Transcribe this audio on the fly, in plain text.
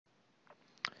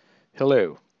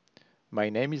Hello, my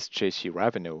name is JC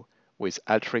Ravenel with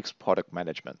Alteryx Product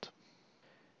Management.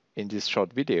 In this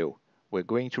short video, we're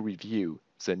going to review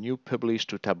the new Publish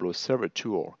to Tableau Server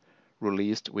tool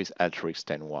released with Alteryx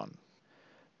 10.1.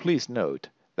 Please note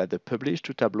that the Publish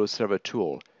to Tableau Server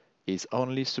tool is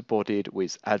only supported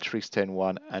with Alteryx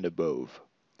 10.1 and above.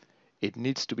 It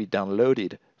needs to be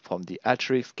downloaded from the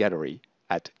Alteryx gallery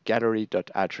at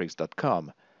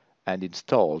gallery.alteryx.com and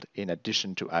installed in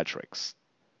addition to Alteryx.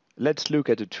 Let's look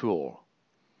at the tool.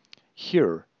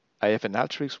 Here, I have an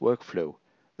Alteryx workflow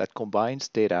that combines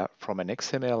data from an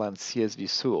XML and CSV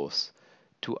source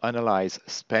to analyze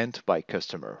spend by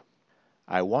customer.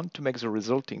 I want to make the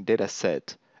resulting data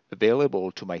set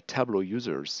available to my Tableau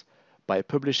users by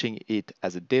publishing it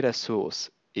as a data source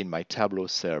in my Tableau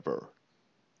server.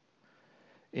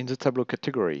 In the Tableau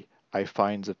category, I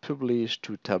find the Publish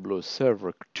to Tableau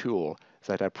Server tool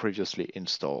that I previously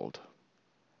installed.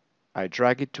 I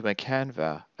drag it to my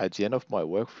Canva at the end of my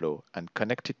workflow and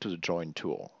connect it to the Join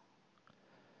tool.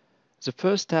 The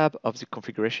first tab of the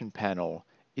configuration panel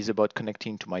is about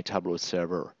connecting to my Tableau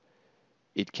server.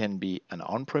 It can be an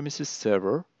on-premises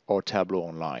server or Tableau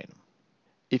Online.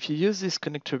 If you used this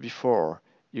connector before,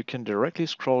 you can directly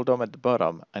scroll down at the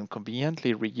bottom and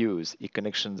conveniently reuse a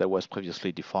connection that was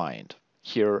previously defined.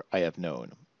 Here I have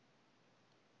none.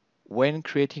 When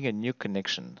creating a new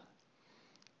connection,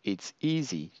 it's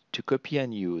easy to copy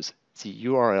and use the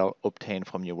URL obtained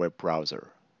from your web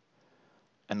browser.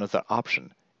 Another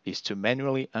option is to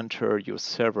manually enter your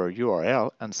server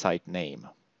URL and site name.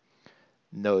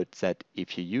 Note that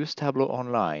if you use Tableau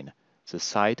Online, the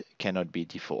site cannot be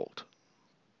default.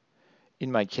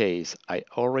 In my case, I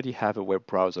already have a web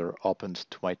browser opened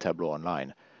to my Tableau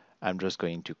Online. I'm just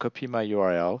going to copy my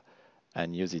URL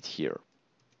and use it here.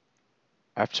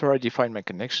 After I define my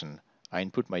connection, I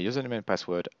input my username and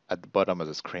password at the bottom of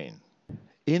the screen.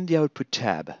 In the Output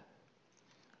tab,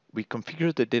 we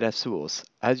configure the data source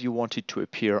as you want it to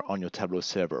appear on your Tableau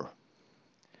server.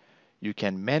 You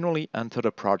can manually enter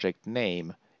the project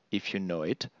name if you know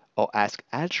it, or ask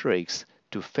Alteryx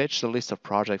to fetch the list of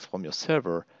projects from your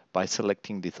server by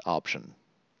selecting this option.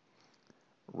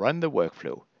 Run the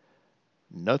workflow.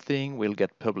 Nothing will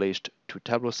get published to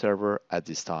Tableau server at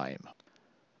this time.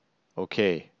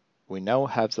 Okay, we now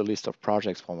have the list of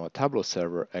projects from our Tableau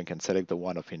server and can select the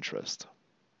one of interest.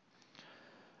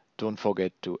 Don't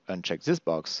forget to uncheck this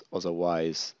box,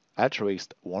 otherwise Alteryx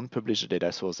won't publish the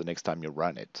data source the next time you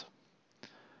run it.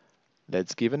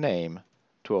 Let's give a name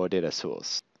to our data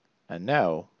source. And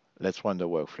now, let's run the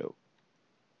workflow.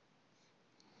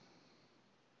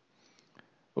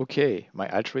 Okay, my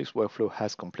Alteryx workflow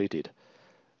has completed.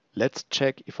 Let's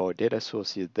check if our data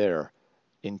source is there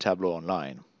in Tableau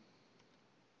Online.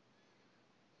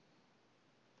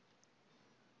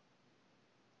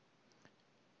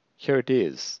 Here it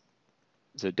is.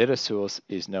 The data source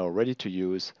is now ready to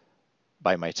use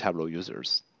by my Tableau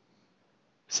users.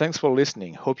 Thanks for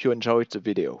listening. Hope you enjoyed the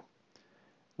video.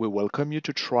 We welcome you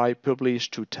to try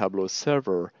Publish to Tableau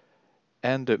Server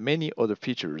and the many other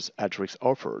features Alteryx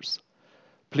offers.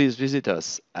 Please visit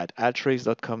us at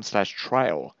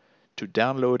alteryx.com/trial to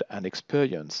download and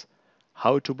experience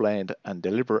how to blend and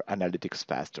deliver analytics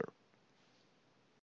faster.